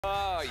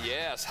Oh,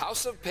 yes.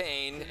 House of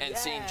Pain and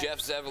seeing Jeff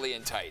Zevely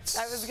in tights.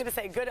 I was going to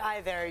say, good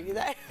eye there.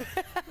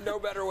 No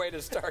better way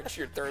to start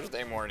your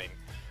Thursday morning.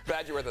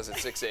 Glad you're with us at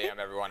 6 a.m.,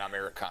 everyone. I'm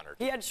Eric Connor.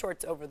 He had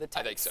shorts over the tights.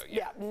 I think so,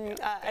 yeah.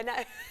 And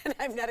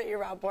I'm Netta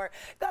Irampur.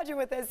 Glad you're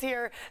with us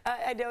here.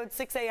 I know it's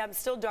 6 a.m.,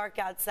 still dark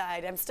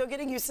outside. I'm still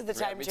getting used to the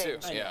time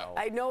change. Me too, yeah.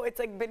 I know it's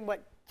like been,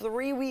 what,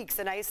 3 weeks,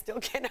 and I still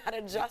cannot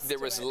adjust There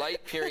was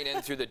light peering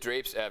in through the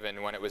drapes,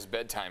 Evan, when it was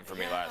bedtime for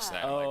me last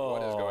night. Oh,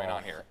 like, what is going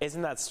on here?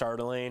 Isn't that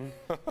startling?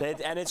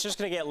 And it's just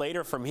going to get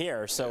later from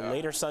here. So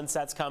later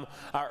sunsets come.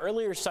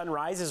 Earlier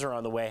sunrises are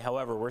on the way.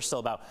 However, we're still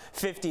about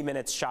 50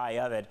 minutes shy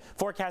of it.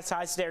 Forecast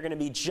highs today are going to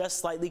be just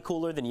slightly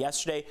cooler than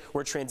yesterday.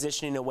 We're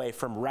transitioning away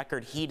from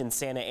record heat in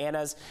Santa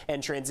Ana's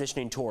and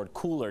transitioning toward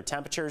cooler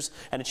temperatures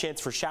and a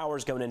chance for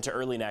showers going into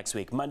early next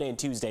week. Monday and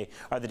Tuesday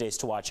are the days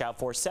to watch out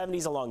for.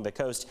 70s along the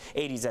coast,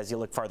 80s as you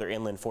look farther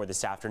inland for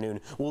this afternoon.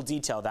 We'll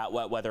detail that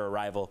wet weather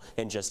arrival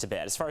in just a bit.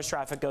 As far as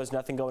traffic goes,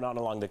 nothing going on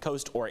along the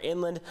coast or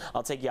inland.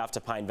 I'll take you off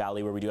to Pine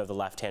Valley, where we do have the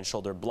left-hand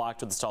shoulder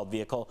blocked with a stalled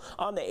vehicle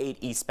on the 8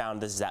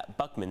 eastbound. This is at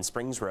Buckman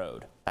Springs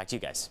Road. Back to you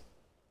guys.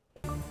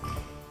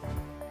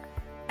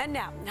 And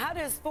now, how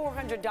does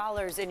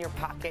 $400 in your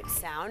pocket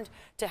sound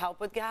to help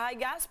with high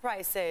gas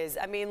prices?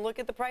 I mean, look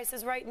at the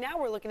prices right now.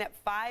 We're looking at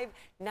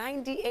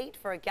 $5.98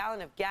 for a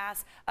gallon of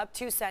gas, up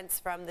 2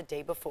 cents from the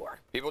day before.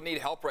 People need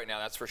help right now,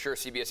 that's for sure.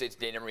 CBS 8's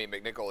Dana Marie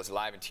McNichol is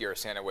live in Tierra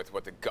Santa with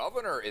what the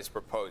governor is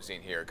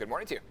proposing here. Good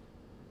morning to you.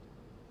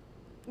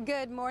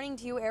 Good morning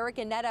to you, Eric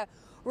and Netta.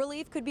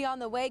 Relief could be on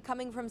the way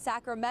coming from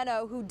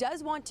Sacramento, who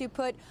does want to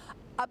put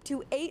up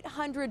to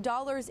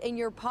 $800 in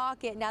your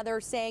pocket. Now they're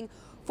saying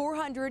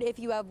 $400 if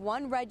you have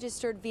one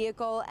registered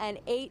vehicle and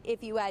 $800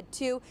 if you had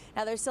two.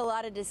 Now there's still a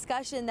lot of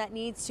discussion that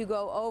needs to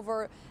go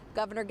over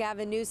Governor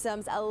Gavin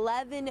Newsom's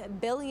 $11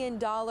 billion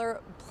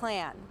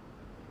plan.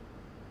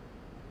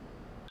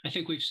 I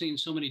think we've seen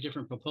so many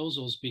different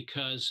proposals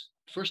because,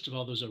 first of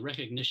all, there's a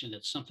recognition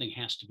that something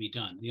has to be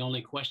done. The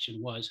only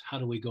question was, how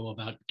do we go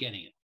about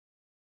getting it?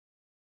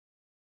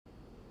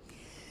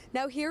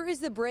 Now here is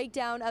the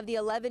breakdown of the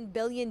 $11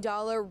 billion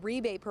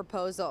rebate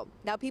proposal.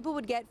 Now people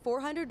would get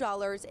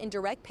 $400 in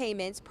direct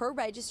payments per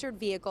registered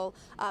vehicle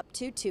up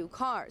to 2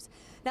 cars.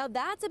 Now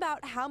that's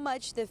about how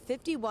much the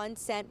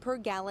 51-cent per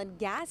gallon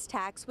gas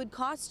tax would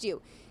cost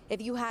you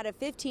if you had a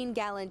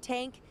 15-gallon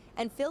tank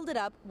and filled it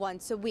up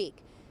once a week.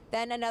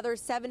 Then another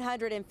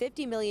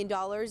 $750 million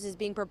is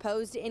being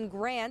proposed in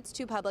grants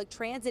to public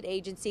transit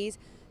agencies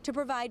to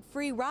provide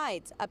free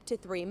rides up to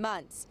 3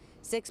 months.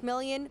 $6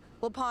 million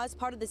will pause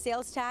part of the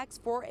sales tax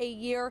for a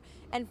year,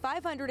 and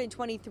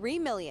 $523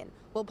 million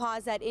will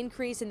pause that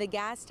increase in the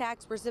gas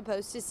tax we're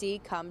supposed to see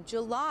come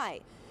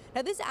July.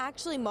 Now, this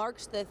actually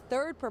marks the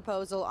 3rd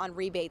proposal on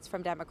rebates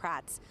from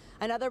Democrats.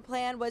 Another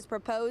plan was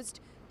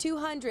proposed,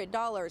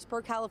 $200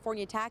 per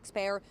California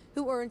taxpayer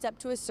who earns up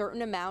to a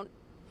certain amount,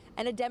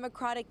 and a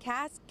Democratic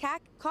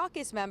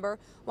caucus member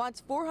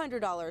wants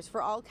 $400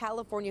 for all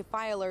California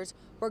filers,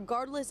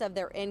 regardless of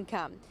their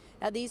income.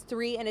 Now, these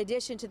 3, in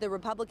addition to the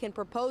Republican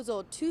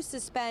proposal to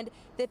suspend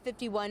the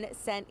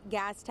 51-cent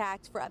gas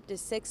tax for up to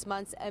 6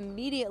 months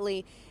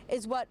immediately,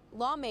 is what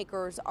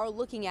lawmakers are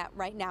looking at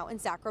right now in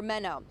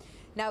Sacramento.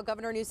 Now,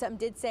 Governor Newsom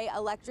did say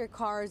electric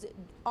cars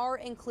are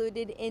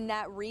included in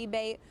that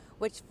rebate,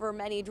 which for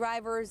many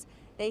drivers,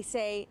 they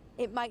say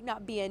it might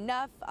not be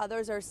enough.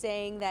 Others are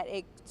saying that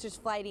it's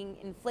just fighting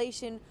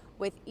inflation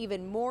with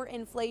even more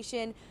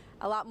inflation.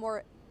 A lot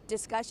more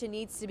discussion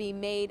needs to be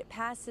made,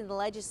 passed in the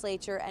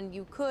legislature, and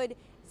you could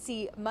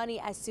see money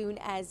as soon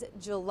as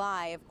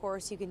July. Of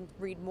course, you can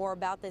read more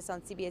about this on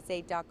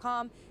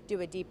CBS8.com,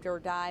 do a deeper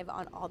dive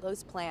on all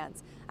those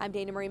plans. I'm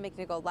Dana Marie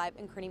McNichol, live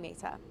in Kearney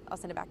Mesa. I'll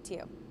send it back to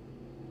you.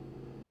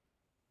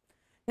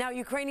 Now,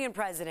 Ukrainian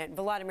President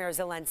Volodymyr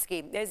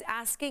Zelensky is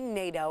asking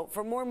NATO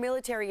for more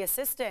military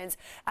assistance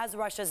as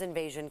Russia's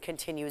invasion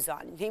continues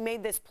on. He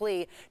made this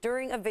plea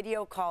during a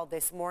video call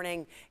this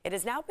morning. It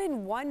has now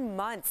been 1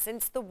 month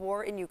since the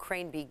war in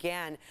Ukraine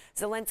began.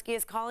 Zelensky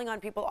is calling on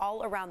people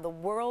all around the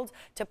world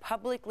to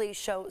publicly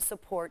show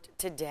support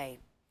today.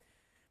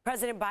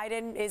 President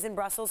Biden is in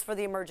Brussels for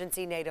the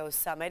emergency NATO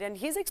summit, and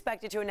he's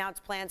expected to announce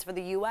plans for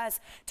the U.S.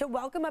 to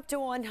welcome up to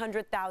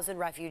 100,000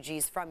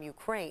 refugees from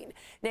Ukraine.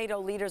 NATO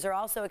leaders are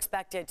also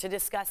expected to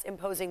discuss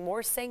imposing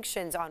more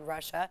sanctions on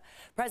Russia.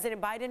 President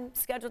Biden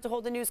scheduled to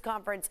hold a news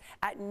conference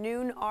at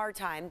noon our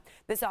time.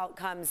 This all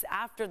comes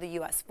after the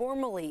U.S.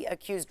 formally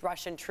accused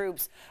Russian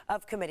troops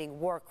of committing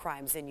war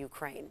crimes in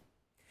Ukraine.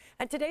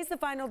 And today's the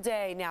final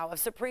day now of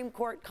Supreme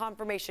Court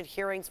confirmation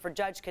hearings for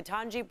Judge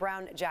Ketanji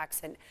Brown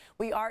Jackson.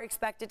 We are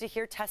expected to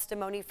hear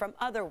testimony from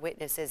other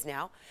witnesses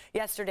now.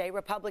 Yesterday,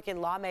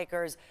 Republican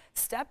lawmakers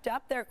stepped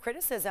up their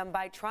criticism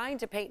by trying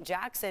to paint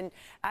Jackson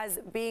as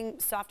being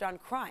soft on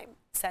crime.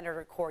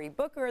 Senator Cory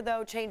Booker,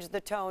 though, changed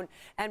the tone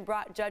and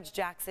brought Judge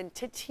Jackson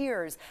to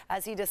tears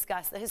as he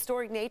discussed the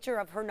historic nature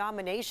of her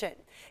nomination.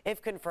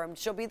 If confirmed,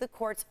 she'll be the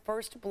court's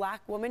first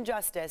black woman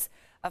justice.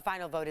 A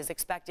final vote is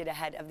expected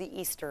ahead of the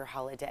Easter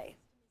holiday.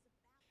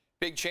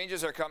 Big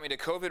changes are coming to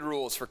COVID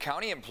rules for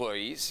county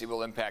employees. It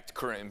will impact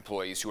current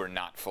employees who are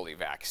not fully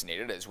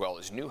vaccinated, as well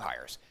as new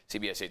hires.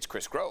 CBS 8's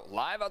Chris Groh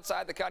live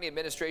outside the county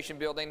administration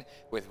building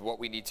with what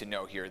we need to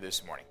know here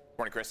this morning.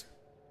 Morning, Chris.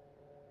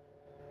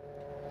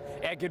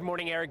 Yeah, good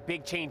morning, Eric.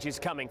 Big changes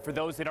coming. For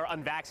those that are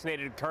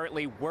unvaccinated and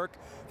currently work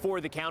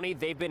for the county,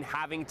 they've been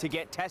having to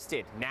get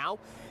tested. Now,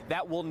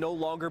 that will no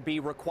longer be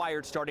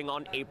required starting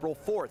on April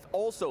 4th.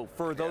 Also,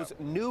 for those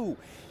new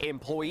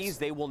employees,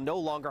 they will no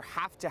longer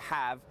have to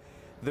have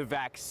the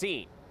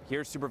vaccine.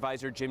 Here's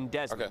Supervisor Jim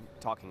Desmond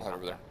talking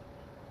about that.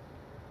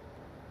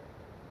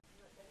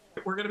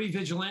 We're going to be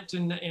vigilant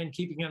and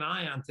keeping an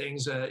eye on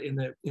things in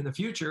the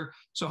future.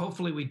 So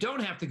hopefully we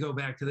don't have to go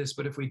back to this.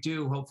 But if we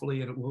do,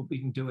 hopefully we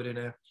can do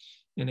it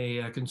in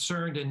a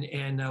concerned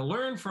and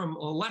learn from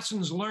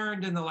lessons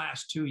learned in the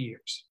last 2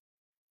 years.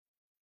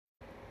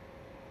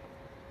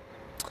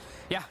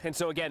 Yeah, and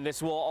so again,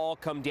 this will all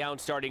come down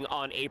starting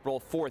on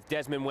April 4th.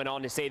 Desmond went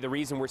on to say the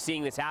reason we're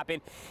seeing this happen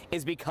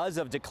is because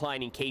of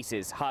declining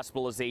cases,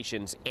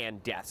 hospitalizations,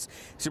 and deaths.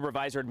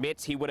 Supervisor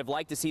admits he would have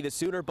liked to see this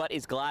sooner, but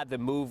is glad the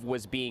move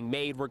was being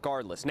made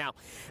regardless. Now,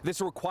 this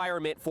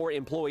requirement for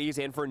employees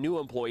and for new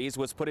employees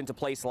was put into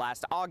place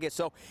last August,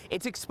 so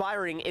it's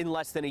expiring in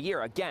less than a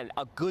year. Again,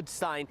 a good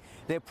sign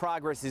that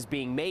progress is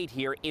being made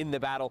here in the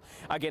battle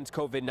against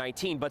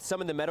COVID-19. But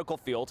some in the medical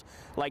field,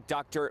 like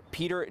Dr.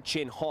 Peter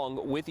Chin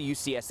Hong with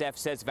UCSF,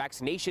 says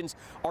vaccinations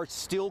are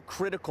still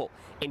critical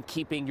in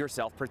keeping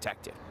yourself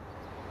protected.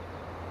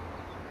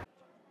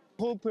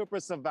 The whole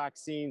purpose of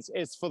vaccines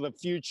is for the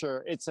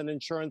future. It's an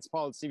insurance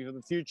policy for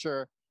the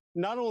future,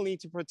 not only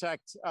to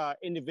protect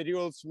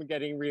individuals from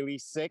getting really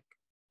sick,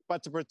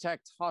 but to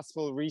protect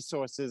hospital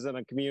resources in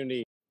a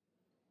community.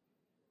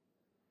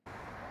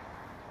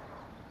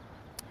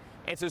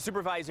 And so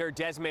Supervisor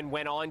Desmond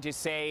went on to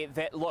say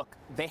that, look,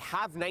 they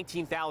have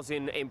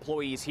 19,000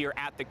 employees here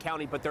at the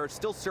county, but there are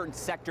still certain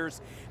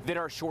sectors that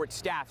are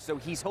short-staffed. So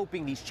he's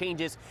hoping these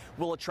changes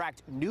will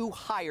attract new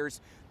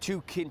hires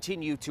to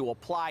continue to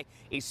apply,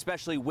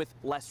 especially with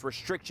less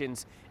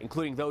restrictions,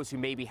 including those who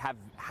maybe have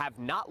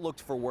not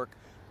looked for work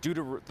due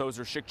to those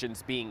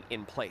restrictions being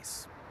in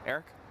place.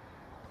 Eric?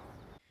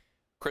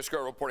 Chris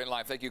Groh reporting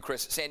live. Thank you,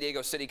 Chris. San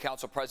Diego City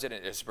Council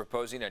President is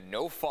proposing a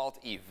no-fault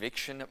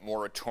eviction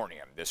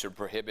moratorium. This would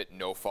prohibit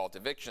no-fault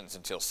evictions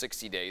until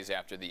 60 days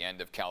after the end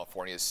of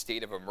California's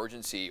state of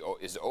emergency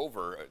is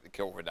over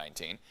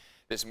COVID-19.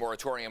 This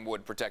moratorium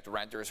would protect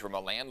renters from a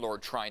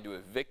landlord trying to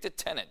evict a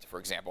tenant, for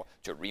example,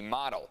 to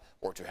remodel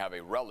or to have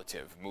a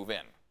relative move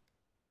in.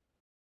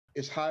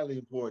 It's highly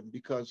important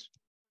because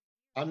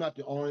I'm not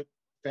the only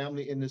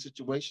family in this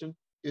situation.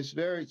 It's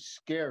very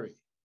scary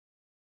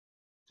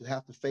to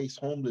have to face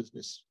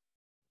homelessness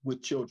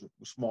with children,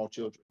 with small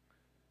children.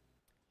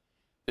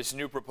 This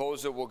new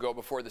proposal will go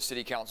before the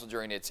City Council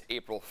during its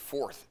April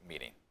 4th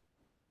meeting.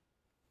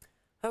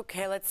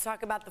 Okay, let's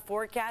talk about the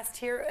forecast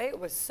here. It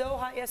was so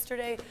hot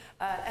yesterday.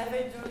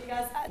 Evan, joining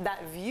us.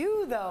 That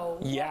view, though.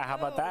 Yeah, how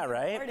about that,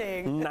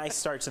 right? Nice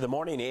start to the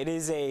morning. It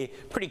is a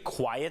pretty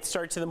quiet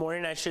start to the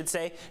morning, I should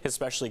say,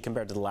 especially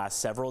compared to the last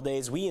several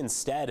days. We,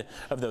 instead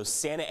of those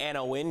Santa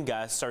Ana wind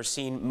gusts, are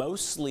seeing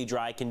mostly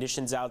dry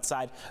conditions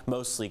outside,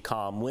 mostly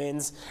calm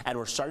winds, and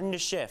we're starting to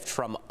shift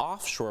from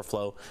offshore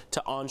flow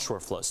to onshore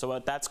flow. So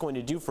what that's going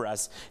to do for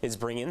us is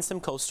bring in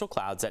some coastal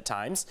clouds at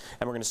times,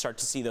 and we're going to start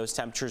to see those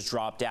temperatures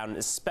drop down,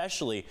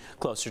 especially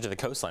closer to the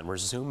coastline. We're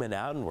zooming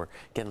out and we're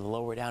getting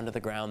lower down to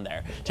the ground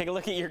there. Take a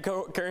look at your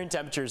current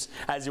temperatures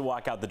as you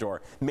walk out the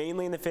door.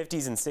 Mainly in the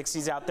 50s and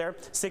 60s out there.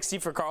 60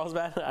 for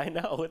Carlsbad. I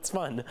know, it's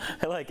fun.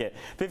 I like it.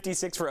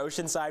 56 for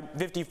Oceanside,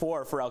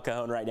 54 for El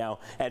Cajon right now,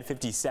 and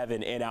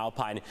 57 in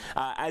Alpine.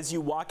 As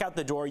you walk out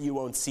the door, you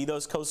won't see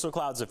those coastal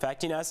clouds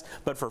affecting us,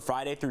 but for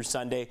Friday through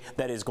Sunday,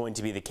 that is going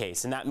to be the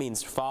case. And that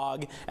means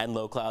fog and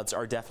low clouds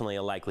are definitely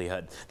a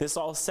likelihood. This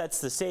all sets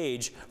the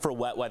stage for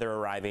wet weather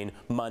arriving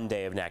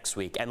Monday of next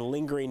week and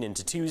lingering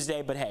into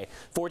Tuesday. But hey,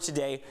 for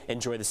today,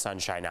 enjoy the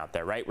sunshine out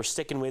there, right? We're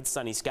sticking with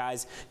sunny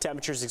skies.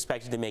 Temperatures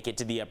expected to make it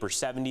to the upper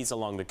 70s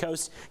along the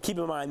coast. Keep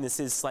in mind this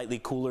is slightly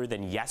cooler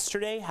than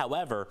yesterday.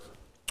 However,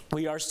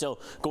 we are still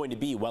going to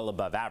be well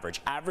above average.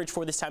 Average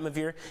for this time of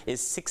year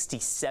is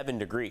 67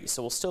 degrees.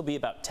 So we'll still be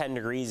about 10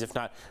 degrees, if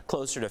not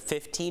closer to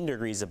 15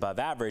 degrees above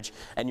average.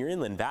 And your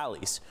inland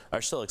valleys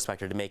are still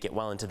expected to make it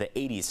well into the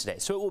 80s today.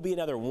 So it will be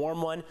another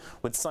warm one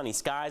with sunny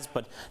skies.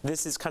 But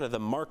this is kind of the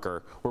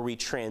marker where we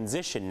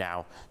transition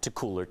now to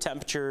cooler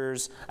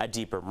temperatures, a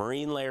deeper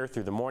marine layer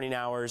through the morning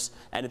hours.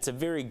 And it's a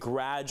very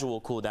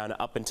gradual cool down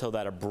up until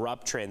that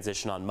abrupt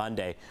transition on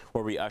Monday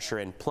where we usher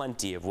in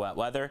plenty of wet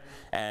weather.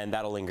 And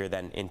that'll linger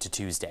then into into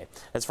Tuesday.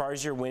 As far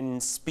as your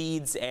wind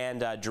speeds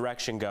and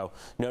direction go,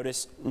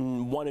 notice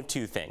one of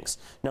two things.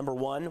 Number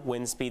one,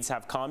 wind speeds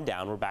have calmed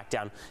down. We're back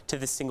down to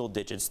the single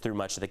digits through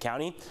much of the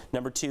county.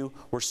 Number two,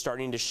 we're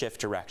starting to shift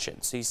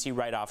direction. So you see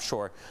right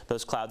offshore,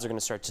 those clouds are going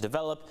to start to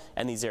develop,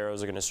 and these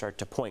arrows are going to start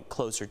to point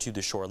closer to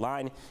the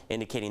shoreline,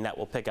 indicating that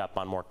we'll pick up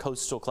on more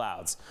coastal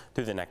clouds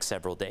through the next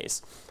several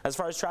days. As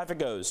far as traffic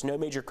goes, no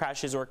major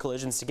crashes or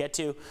collisions to get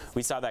to.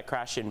 We saw that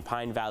crash in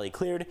Pine Valley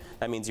cleared.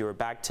 That means you were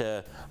back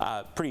to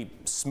pretty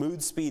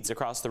smooth speeds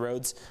across the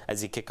roads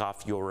as you kick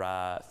off your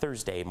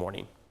Thursday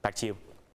morning. Back to you.